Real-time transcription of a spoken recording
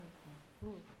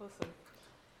Awesome.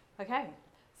 Okay,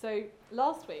 so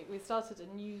last week we started a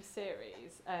new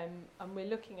series, and we're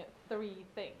looking at 3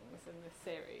 things in this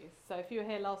series. So if you were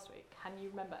here last week, can you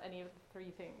remember any of the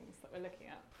 3 things that we're looking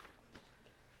at?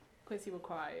 Quincy will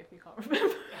cry if you can't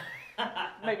remember.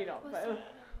 Maybe not, but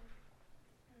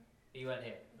you weren't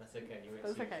here. That's okay. You were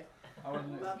that's okay.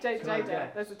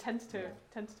 Jada, there's a tentative.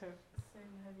 Saying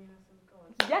the heaviness of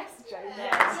God. Yes, Jada.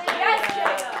 Yes,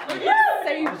 Jada.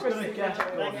 I was So going to guess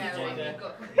prestigious. one. Thank you, Jada.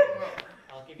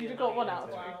 I'll give you You've a got 1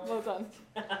 nugget out of or 3. two. Well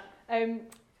done.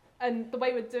 And the way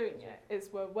we're doing it is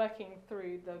we're working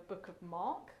through the book of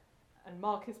Mark, and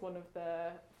Mark is one of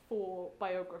the 4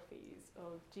 biographies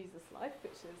of Jesus' life,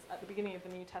 which is at the beginning of the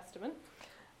New Testament.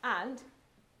 And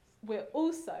we're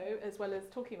also, as well as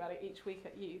talking about it each week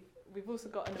at youth, we've also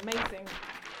got an amazing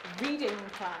reading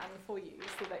plan for you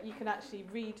so that you can actually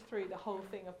read through the whole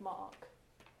thing of Mark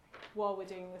while we're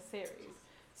doing this series.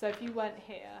 So if you weren't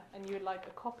here and you would like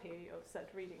a copy of said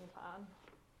reading plan,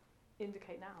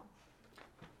 indicate now.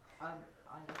 I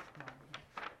lost mine.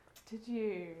 Did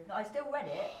you? No, I still read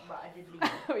it, but I did leave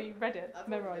it. Oh, you read it,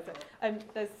 memorised it.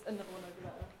 There's another one over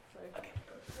there.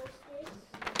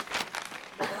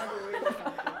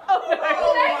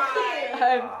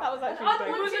 So. That was actually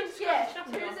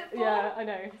great. Yeah, I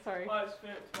know. Sorry. I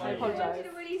apologise.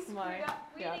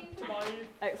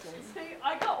 Excellent.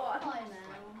 I got one.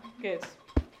 Good.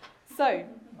 So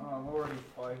I'm already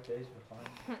 5 days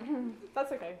behind.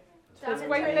 that's okay. There's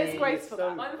grace for that.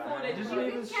 I'm 4 days Just behind.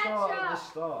 leave it start at the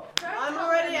start. I'm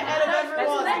already ahead of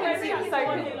everyone. So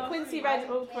Quincy read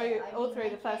all through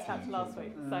the first chapter last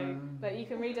week. So, but you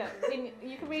can read it.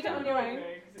 You can read it on your own.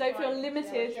 Don't feel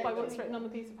limited by what's written on the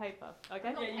piece of paper.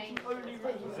 Okay.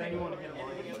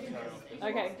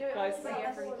 Okay, guys.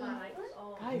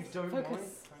 Guys,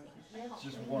 focus.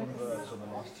 Just one verse on the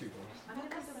last 2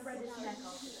 verses.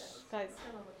 Guys.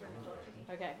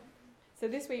 Okay. So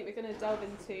this week we're going to delve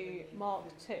into Mark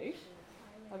 2,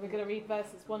 and we're going to read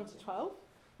verses 1 to 12,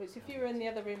 which if you were in the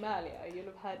other room earlier, you'll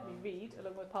have heard me read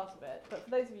along with part of it. But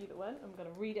for those of you that weren't, I'm going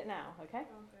to read it now, okay?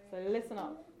 So listen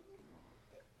up.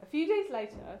 A few days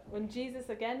later, when Jesus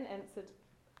again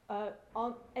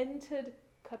entered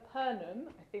Capernaum,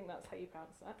 I think that's how you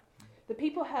pronounce that, the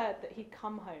people heard that he'd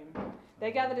come home.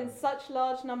 They gathered in such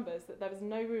large numbers that there was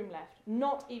no room left,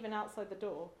 not even outside the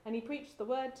door, and he preached the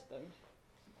word to them.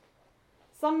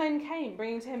 Some men came,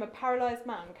 bringing to him a paralysed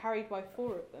man carried by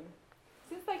 4 of them.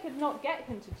 Since they could not get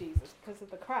him to Jesus because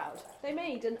of the crowd, they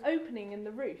made an opening in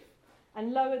the roof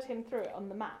and lowered him through it on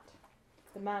the mat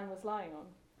the man was lying on.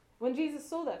 When Jesus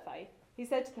saw their faith, he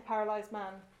said to the paralysed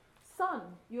man, "Son,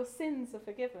 your sins are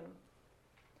forgiven."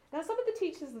 Now some of the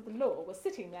teachers of the law were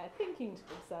sitting there thinking to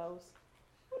themselves,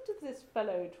 "What does this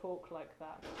fellow talk like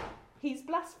that? He's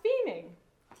blaspheming.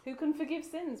 Who can forgive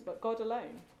sins but God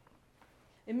alone?"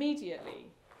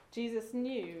 Immediately, Jesus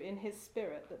knew in his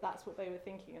spirit that that's what they were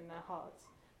thinking in their hearts.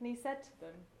 And he said to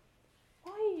them,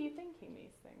 "Why are you thinking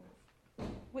these things?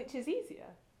 Which is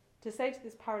easier, to say to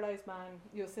this paralysed man,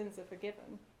 'Your sins are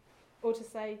forgiven,' or to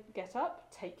say, 'Get up,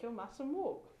 take your mat and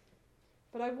walk'?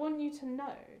 But I want you to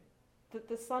know that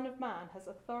the Son of Man has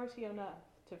authority on earth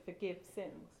to forgive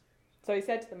sins." So he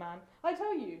said to the man, "I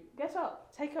tell you, get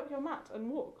up, take up your mat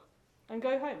and walk, and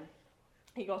go home."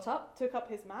 He got up, took up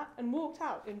his mat, and walked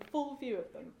out in full view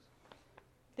of them.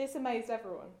 This amazed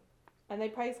everyone, and they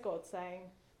praised God, saying,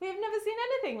 "We have never seen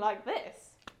anything like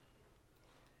this."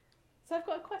 So I've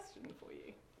got a question for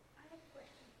you. I have a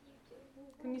question for you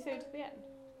too. Can you say it to the end?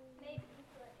 Maybe,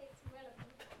 but it's relevant.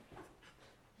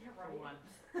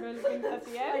 Relevant at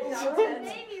the end?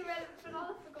 Maybe relevant, but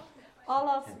I've forgotten it. I'll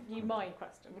ask you my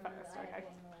question first, okay?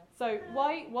 So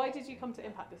why did you come to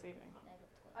Impact this evening?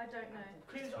 I don't know.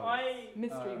 Because I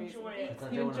Mystery reason. enjoy it.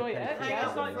 You enjoy it? Hang Yeah.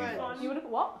 out with friends. You would have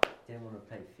what? Didn't want to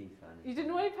play FIFA. You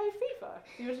didn't want to play FIFA?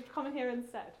 You would have come in here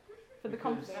instead for the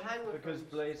company. Because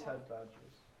Blaze had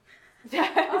badges.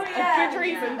 Yeah, yeah. good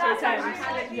reason That's to attend.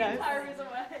 actually the Yes. entire reason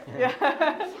why.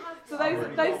 Yeah. So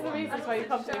those are the reasons why you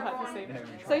come to Impact this evening.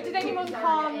 So did anyone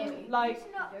come like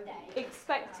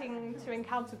expecting to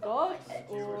encounter God,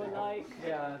 or like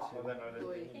Yeah,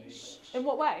 that's in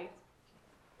what way?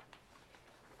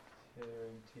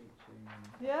 Hearing, teaching,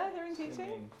 Yeah, hearing,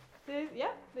 teaching. These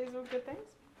are all good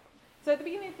things. So at the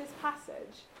beginning of this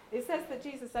passage, it says that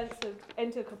Jesus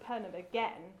entered Capernaum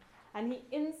again, and he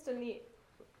instantly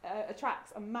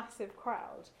attracts a massive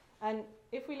crowd. And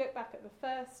if we look back at the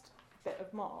first bit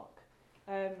of Mark,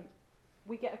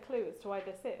 we get a clue as to why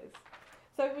this is.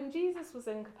 So when Jesus was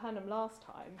in Capernaum last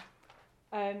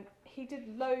time, he did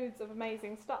loads of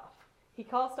amazing stuff. He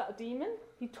cast out a demon.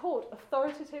 He taught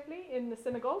authoritatively in the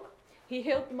synagogue. He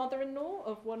healed the mother-in-law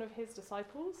of one of his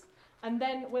disciples. And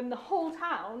then when the whole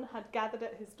town had gathered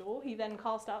at his door, he then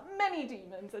cast out many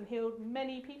demons and healed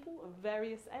many people of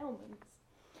various ailments.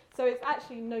 So it's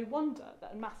actually no wonder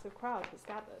that a massive crowd has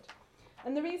gathered.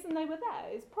 And the reason they were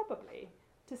there is probably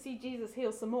to see Jesus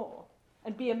heal some more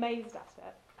and be amazed at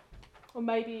it. Or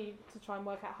maybe to try and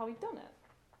work out how he'd done it.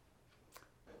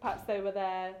 Perhaps they were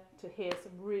there to hear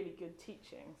some really good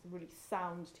teaching, some really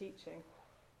sound teaching.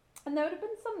 And there would have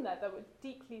been some there that were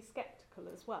deeply sceptical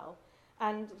as well.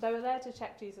 And they were there to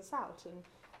check Jesus out and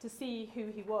to see who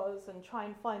he was and try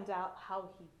and find out how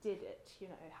he did it,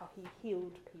 how he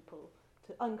healed people,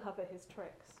 to uncover his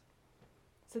tricks.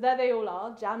 So there they all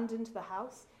are, jammed into the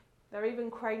house. They're even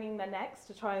craning their necks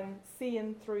to try and see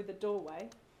in through the doorway.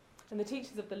 And the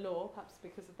teachers of the law, perhaps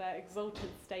because of their exalted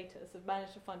status, have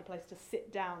managed to find a place to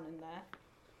sit down in there.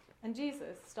 And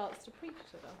Jesus starts to preach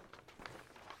to them.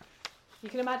 You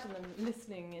can imagine them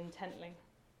listening intently.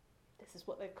 This is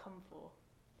what they've come for.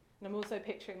 And I'm also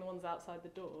picturing the ones outside the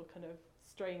door kind of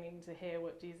straining to hear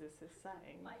what Jesus is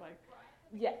saying.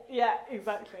 Yeah,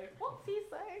 exactly. What's he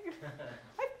saying?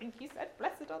 I think he said,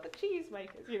 blessed are the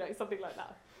cheesemakers, something like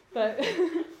that. But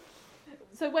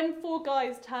so when 4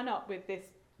 guys turn up with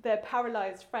their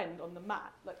paralysed friend on the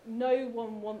mat, no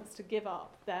one wants to give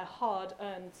up their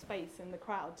hard-earned space in the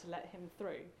crowd to let him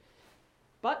through.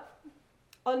 But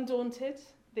undaunted,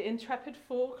 the intrepid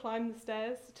 4 climb the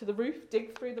stairs to the roof,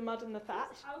 dig through the mud and the thatch.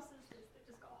 Whose house is this? They've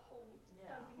just got a hole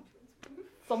down into its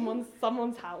roof.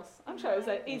 Someone's house. I'm sure it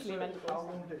was easily mendable. How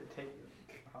long did it take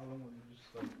you? How long were you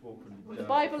just awkwardly The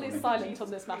Bible is silent on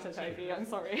this matter, Toby. I'm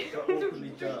sorry.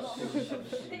 awkwardly dirt.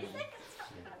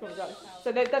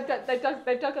 So they've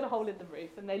dug a hole in the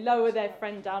roof and they lower their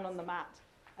friend down on the mat.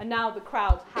 And now the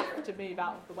crowd have to move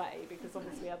out of the way because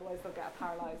obviously otherwise they'll get a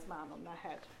paralysed man on their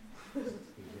head.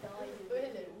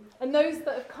 And those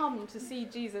that have come to see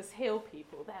Jesus heal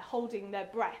people, they're holding their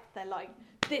breath. They're like,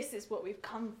 this is what we've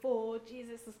come for.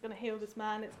 Jesus is going to heal this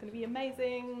man. It's going to be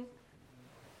amazing.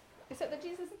 Except that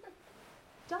Jesus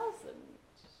doesn't.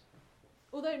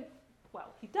 Although,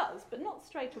 well, he does, but not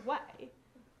straight away.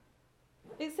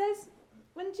 It says,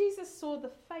 when Jesus saw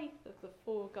the faith of the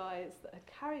 4 guys that had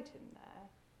carried him there,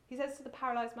 he says to the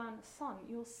paralysed man, son,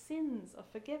 your sins are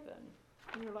forgiven.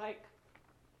 And you're like,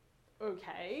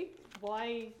 okay,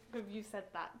 why have you said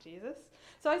that, Jesus?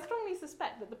 So I strongly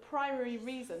suspect that the primary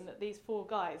reason that these 4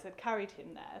 guys had carried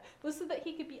him there was so that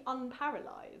he could be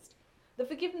unparalysed. The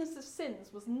forgiveness of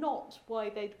sins was not why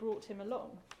they'd brought him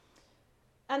along.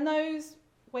 And those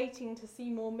waiting to see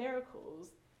more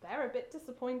miracles, they're a bit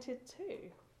disappointed too.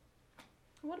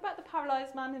 And what about the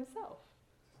paralysed man himself?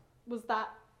 Was that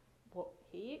what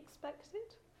he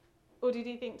expected? Or did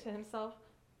he think to himself,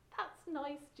 that's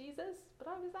nice, Jesus, but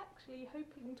I was actually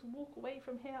hoping to walk away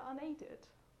from here unaided?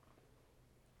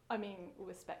 I mean,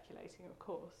 we're speculating, of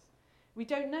course. We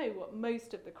don't know what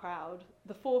most of the crowd,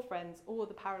 the 4 friends, or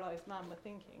the paralysed man were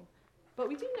thinking. But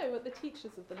we do know what the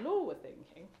teachers of the law were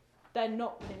thinking. They're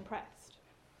not impressed.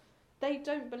 They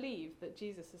don't believe that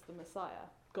Jesus is the Messiah,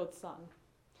 God's Son.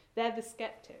 They're the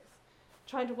skeptics,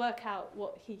 trying to work out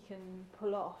what he can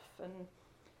pull off, and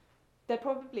they're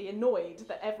probably annoyed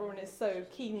that everyone is so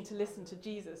keen to listen to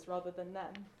Jesus rather than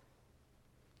them.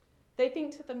 They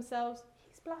think to themselves,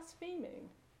 he's blaspheming.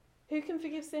 Who can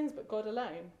forgive sins but God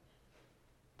alone?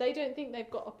 They don't think they've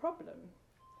got a problem.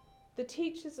 The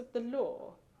teachers of the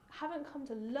law haven't come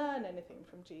to learn anything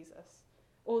from Jesus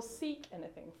or seek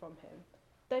anything from him.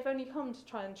 They've only come to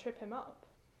try and trip him up.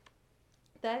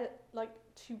 They're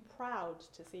too proud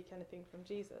to seek anything from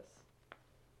Jesus.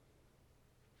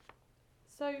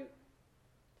 So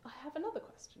I have another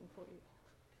question for you.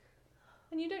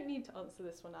 And you don't need to answer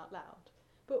this one out loud.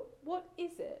 But what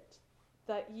is it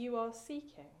that you are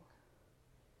seeking?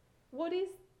 What is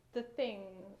the thing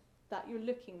that you're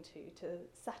looking to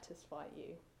satisfy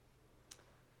you?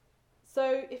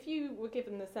 So if you were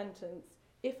given the sentence,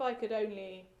 if I could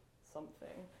only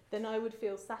something, then I would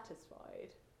feel satisfied,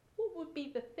 what would be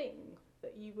the thing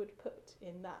that you would put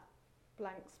in that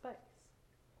blank space?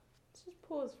 Just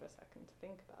pause for a second to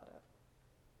think about it.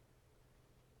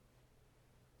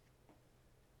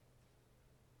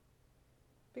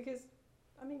 Because,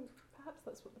 perhaps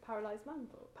that's what the paralysed man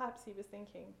thought. Perhaps he was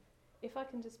thinking, if I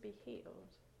can just be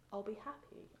healed, I'll be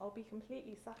happy, I'll be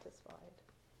completely satisfied.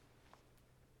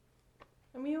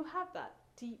 And we all have that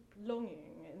deep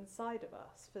longing inside of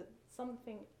us for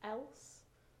something else,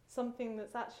 something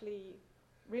that's actually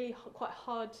really quite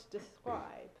hard to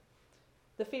describe.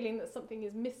 The feeling that something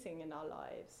is missing in our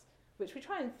lives, which we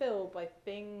try and fill by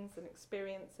things and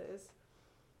experiences.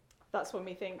 That's when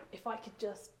we think, if I could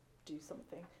just do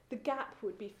something, the gap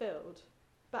would be filled.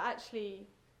 But actually,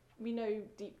 we know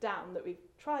deep down that we've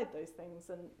tried those things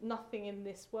and nothing in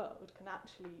this world can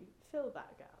actually fill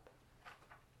that gap.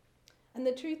 And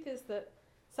the truth is that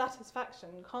satisfaction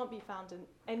can't be found in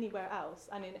anywhere else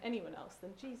and in anyone else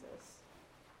than Jesus.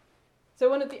 So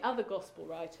one of the other gospel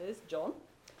writers, John,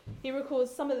 he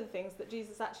records some of the things that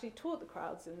Jesus actually taught the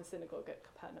crowds in the synagogue at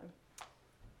Capernaum.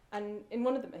 And in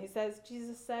one of them he says,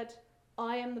 Jesus said,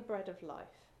 "I am the bread of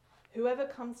life. Whoever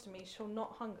comes to me shall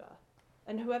not hunger,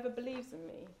 and whoever believes in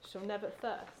me shall never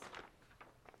thirst."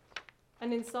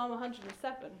 And in Psalm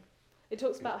 107, it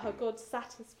talks about how God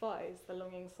satisfies the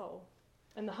longing soul,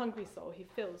 and the hungry soul he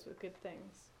fills with good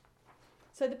things.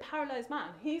 So the paralysed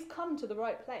man, he's come to the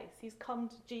right place. He's come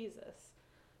to Jesus,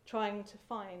 trying to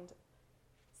find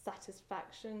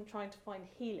satisfaction, trying to find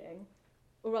healing,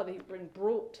 or rather he's been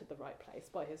brought to the right place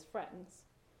by his friends.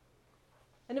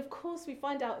 And of course we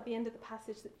find out at the end of the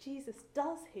passage that Jesus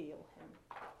does heal him.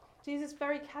 Jesus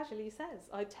very casually says,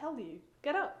 "I tell you,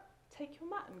 get up, take your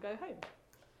mat and go home."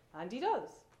 And he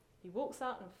does. He walks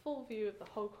out in full view of the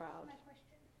whole crowd. My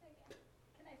question again.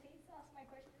 Can I please ask my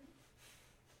question?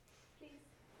 Please.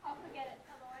 I'll forget it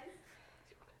otherwise.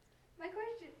 My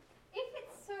question. If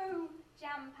it's so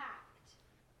jam-packed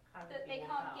that they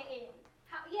can't get in,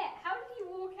 how did he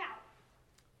walk out?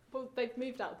 Well, they've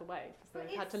moved out of the way because But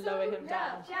they had to it's lower so him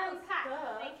down. jam-packed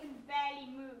that they can barely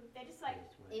move. They're just like,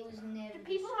 It was never do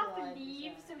people have to described as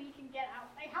leave that. so he can get out?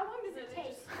 Like, how long does it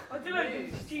take? I don't know,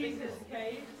 it's Jesus,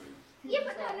 okay? Yeah,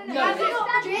 but no. No, I it's not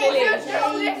understand Lily. that. You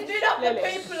just lifted up the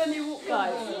Lily. people and you walked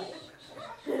Guys.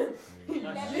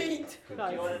 Lead. Do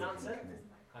Guys. you want an answer?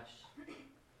 Hush.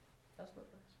 That's not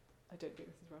nice. I don't think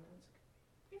this is relevant.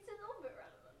 It's a little bit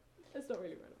relevant. It's not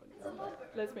really relevant. It's a little bit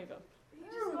Let's move on. You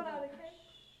just got out, okay?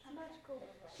 It's magical.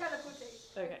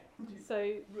 Teleportation. Okay,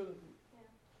 so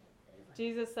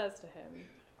Jesus says to him,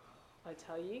 "I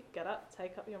tell you, get up,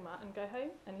 take up your mat and go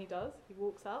home." And he does. He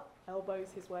walks out,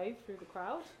 elbows his way through the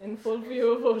crowd in full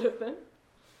view of all of them.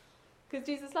 Because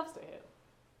Jesus loves to heal.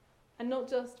 And not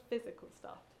just physical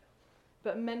stuff,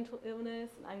 but mental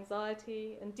illness and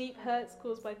anxiety and deep hurts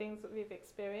caused by things that we've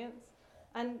experienced.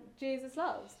 And Jesus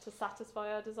loves to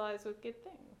satisfy our desires with good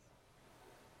things.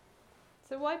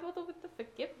 So why bother with the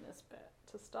forgiveness bit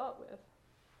to start with?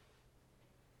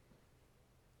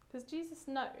 Because Jesus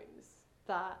knows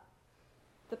that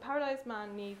the paralysed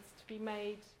man needs to be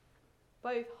made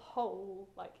both whole,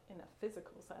 like in a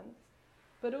physical sense,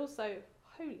 but also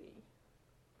holy.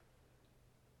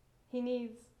 He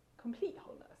needs complete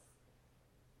wholeness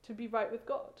to be right with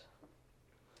God.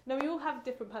 Now, we all have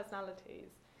different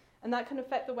personalities, and that can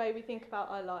affect the way we think about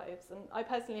our lives. And I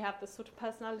personally have the sort of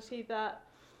personality that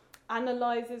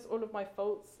analyses all of my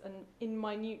faults and in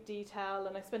minute detail,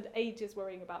 and I spend ages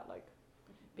worrying about like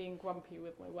being grumpy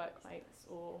with my workmates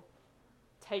or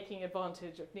taking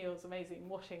advantage of Neil's amazing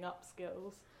washing up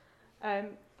skills.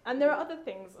 And there are other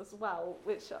things as well,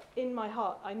 which are in my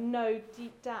heart I know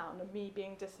deep down are me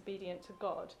being disobedient to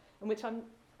God, and which I'm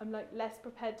like less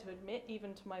prepared to admit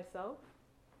even to myself.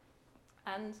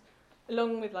 And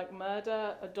along with like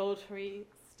murder, adultery,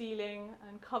 stealing,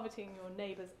 and coveting your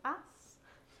neighbour's ass,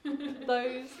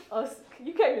 those are,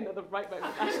 you came in at the right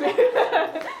moment actually.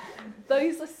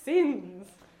 Those are sins.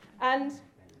 And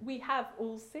we have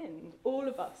all sinned. All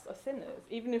of us are sinners,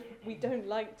 even if we don't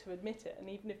like to admit it, and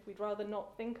even if we'd rather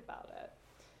not think about it.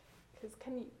 Because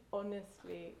can you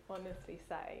honestly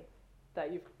say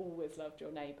that you've always loved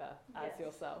your neighbour as Yes.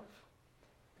 yourself?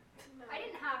 I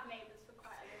didn't have neighbours for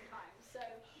quite a long time, so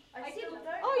I did still love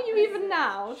don't. Are you even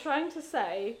now trying to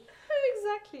say, who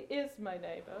exactly is my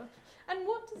neighbour? And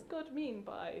what does God mean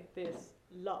by this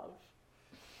love?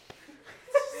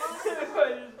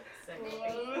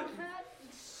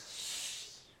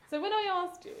 So when I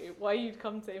asked you why you'd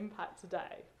come to Impact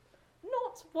today,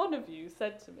 not one of you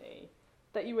said to me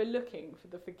that you were looking for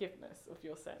the forgiveness of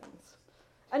your sins.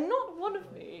 And not one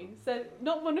of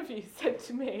you said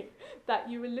to me that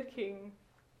you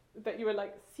were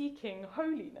like seeking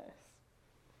holiness.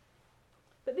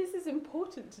 But this is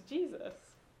important to Jesus.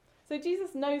 So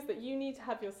Jesus knows that you need to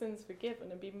have your sins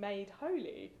forgiven and be made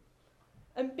holy.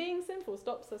 And being sinful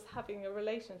stops us having a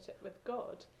relationship with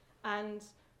God and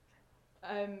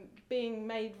being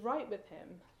made right with him.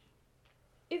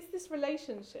 It's this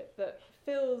relationship that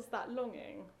fills that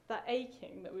longing, that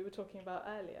aching that we were talking about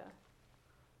earlier.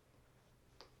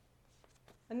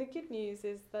 And the good news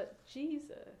is that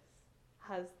Jesus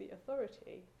has the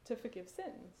authority to forgive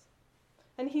sins.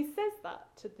 And he says that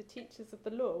to the teachers of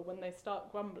the law when they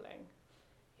start grumbling.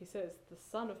 He says, the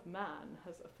Son of Man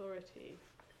has authority,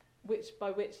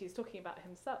 by which he's talking about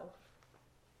himself.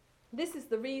 This is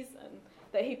the reason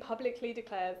that he publicly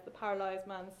declares the paralysed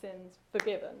man's sins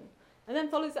forgiven, and then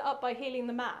follows it up by healing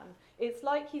the man. It's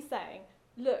like he's saying,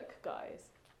 look, guys,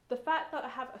 the fact that I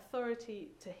have authority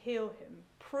to heal him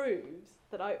proves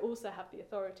that I also have the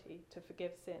authority to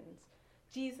forgive sins.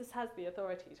 Jesus has the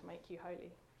authority to make you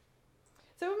holy.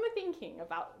 So when we're thinking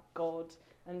about God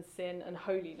and sin and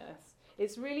holiness,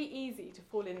 it's really easy to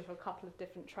fall into a couple of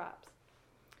different traps.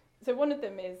 So one of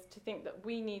them is to think that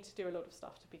we need to do a lot of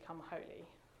stuff to become holy.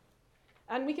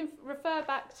 And we can refer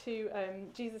back to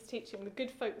Jesus teaching the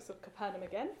good folks of Capernaum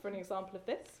again for an example of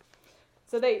this.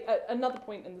 So they, at another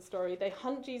point in the story, they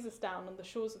hunt Jesus down on the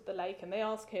shores of the lake and they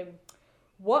ask him,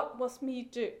 what must we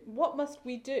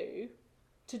do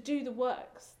to do the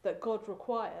works that God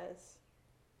requires?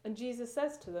 And Jesus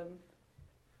says to them,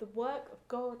 the work of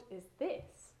God is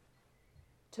this,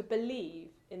 to believe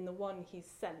in the one he's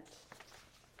sent.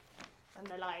 And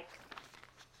they're like,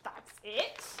 that's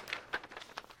it?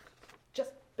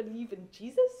 Just believe in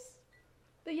Jesus?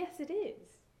 But yes, it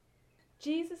is.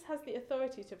 Jesus has the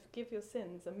authority to forgive your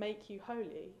sins and make you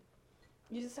holy.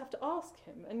 You just have to ask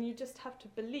him, and you just have to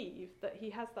believe that he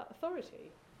has that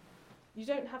authority. You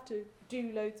don't have to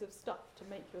do loads of stuff to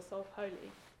make yourself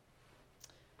holy.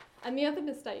 And the other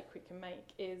mistake we can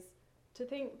make is to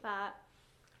think that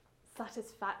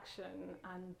satisfaction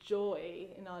and joy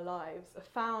in our lives are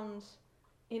found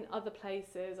in other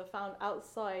places, are found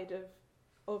outside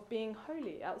of being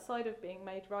holy, outside of being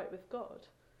made right with God.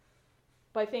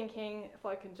 By thinking, if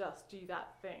I can just do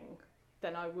that thing,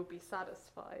 then I will be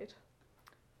satisfied.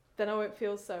 Then I won't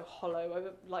feel so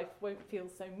hollow, life won't feel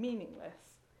so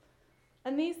meaningless.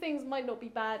 And these things might not be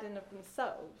bad in of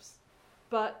themselves,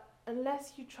 but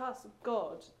unless you trust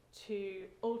God to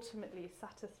ultimately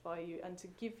satisfy you and to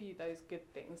give you those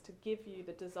good things, to give you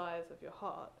the desires of your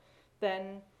heart,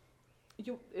 then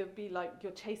it'll be like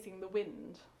you're chasing the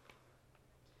wind.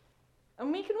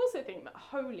 And we can also think that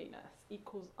holiness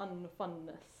equals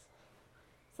unfunness,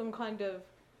 some kind of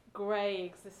grey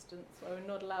existence where we're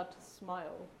not allowed to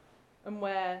smile and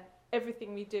where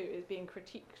everything we do is being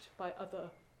critiqued by other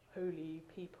holy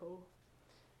people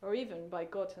or even by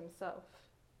God himself.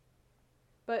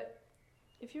 But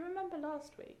if you remember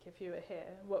last week, if you were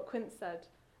here, what Quint said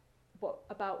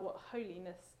about what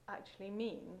holiness actually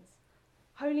means.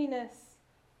 Holiness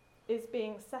is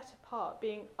being set apart,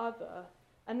 being other,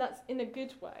 and that's in a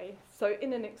good way, so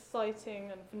in an exciting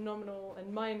and phenomenal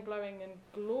and mind-blowing and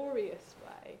glorious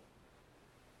way.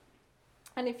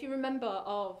 And if you remember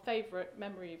our favourite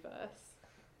memory verse,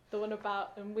 the one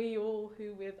about, and we all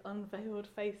who with unveiled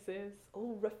faces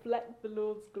all reflect the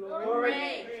Lord's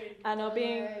glory and are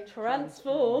being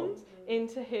transformed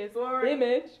into his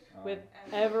image with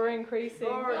ever-increasing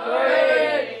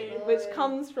glory, which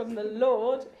comes from the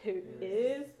Lord who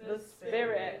is the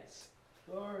Spirit.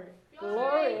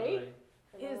 Glory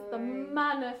is the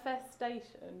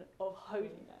manifestation of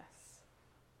holiness.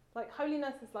 Like,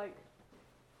 holiness is like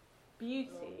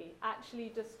beauty,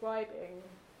 actually describing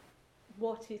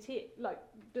what it is. Like,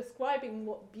 describing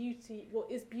what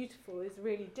is beautiful is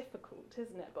really difficult,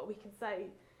 isn't it? But we can say,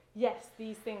 yes,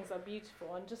 these things are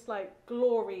beautiful, and just like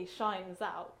glory shines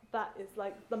out, that is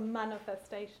like the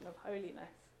manifestation of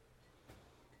holiness.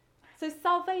 So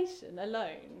salvation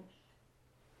alone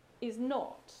is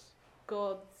not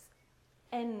God's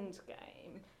end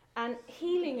game, and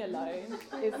healing alone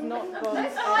is not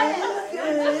God's end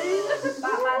game.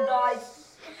 Batman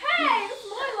dies. Hey, it's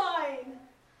my line!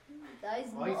 That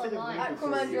is Oh, you not said a it line. really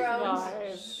Aquaman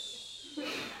drowns.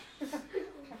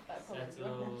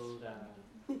 Settle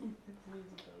down.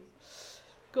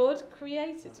 God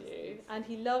created you and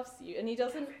he loves you, and he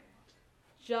doesn't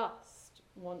just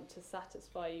want to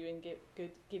satisfy you and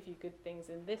give you good things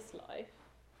in this life,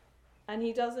 and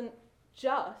he doesn't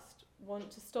just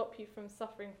want to stop you from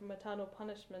suffering from eternal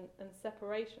punishment and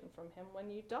separation from him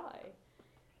when you die.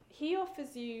 He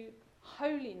offers you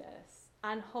holiness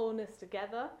and wholeness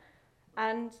together,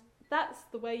 and that's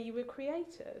the way you were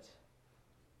created.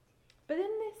 But in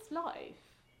this life,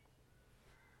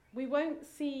 we won't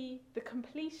see the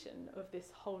completion of this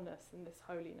wholeness and this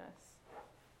holiness.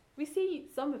 We see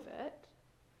some of it.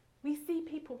 We see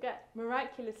people get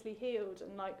miraculously healed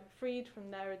and like freed from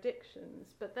their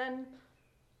addictions, but then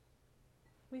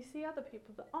we see other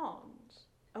people that aren't,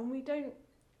 and we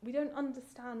don't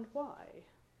understand why.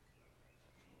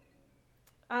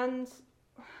 And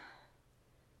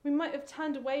we might have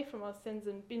turned away from our sins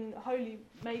and been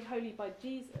made holy by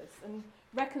Jesus and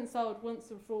reconciled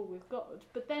once and for all with God,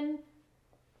 but then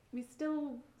we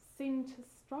still seem to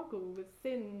struggle with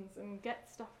sins and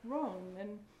get stuff wrong,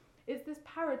 and it's this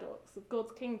paradox of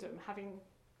God's kingdom having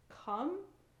come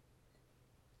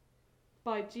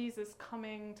by Jesus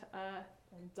coming to earth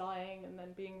and dying and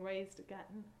then being raised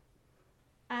again,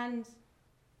 and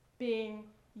being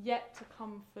yet to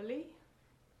come fully.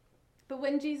 But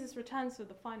when Jesus returns for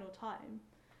the final time,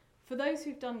 for those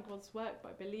who've done God's work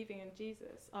by believing in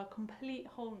Jesus, our complete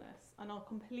wholeness and our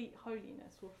complete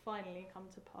holiness will finally come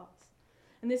to pass.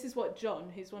 And this is what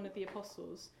John, who's one of the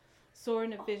apostles, saw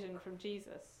in a vision from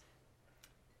Jesus.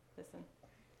 Listen.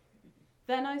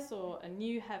 Then I saw a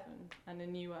new heaven and a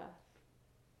new earth.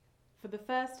 For the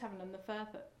first heaven and the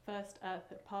first earth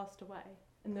had passed away,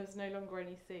 and there was no longer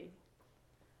any sea.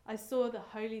 I saw the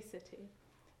holy city,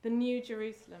 the new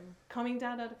Jerusalem, coming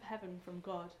down out of heaven from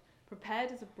God,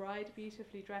 prepared as a bride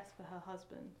beautifully dressed for her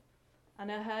husband.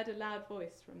 And I heard a loud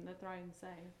voice from the throne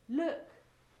saying, "Look,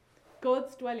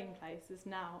 God's dwelling place is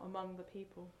now among the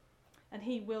people, and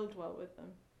he will dwell with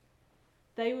them.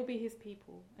 They will be his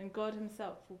people, and God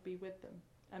himself will be with them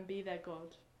and be their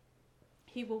God.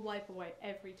 He will wipe away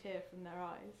every tear from their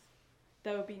eyes.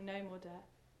 There will be no more death,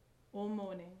 or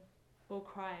mourning, or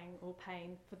crying, or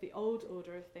pain, for the old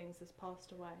order of things has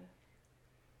passed away."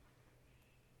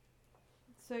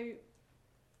 So,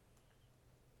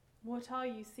 what are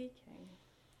you seeking?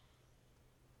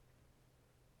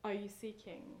 Are you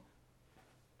seeking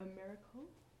a miracle?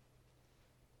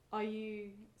 Are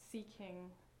you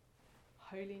seeking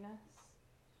holiness?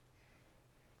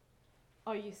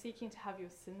 Are you seeking to have your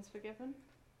sins forgiven?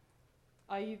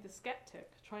 Are you the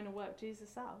skeptic trying to work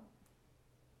Jesus out?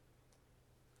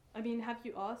 I mean, have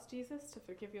you asked Jesus to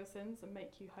forgive your sins and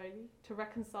make you holy, to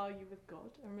reconcile you with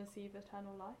God and receive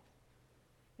eternal life?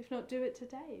 If not, do it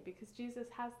today, because Jesus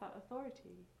has that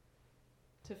authority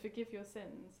to forgive your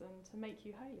sins and to make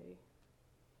you holy.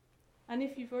 And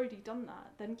if you've already done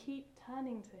that, then keep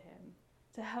turning to him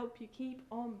to help you keep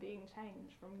on being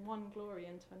changed from one glory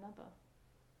into another.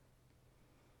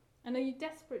 And are you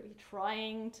desperately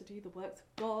trying to do the works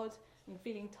of God and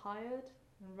feeling tired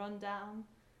and run down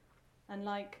and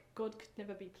like God could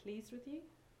never be pleased with you?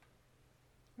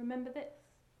 Remember this: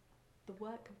 the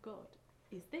work of God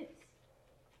is this,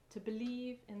 to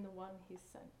believe in the one he's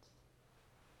sent.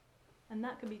 And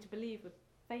that can be to believe with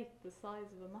faith the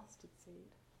size of a mustard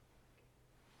seed.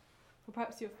 Or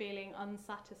perhaps you're feeling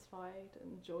unsatisfied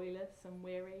and joyless and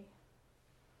weary.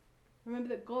 Remember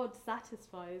that God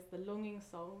satisfies the longing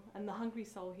soul, and the hungry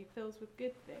soul he fills with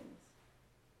good things.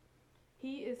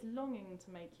 He is longing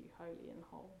to make you holy and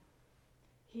whole.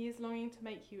 He is longing to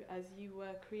make you as you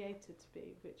were created to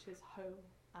be, which is whole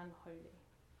and holy.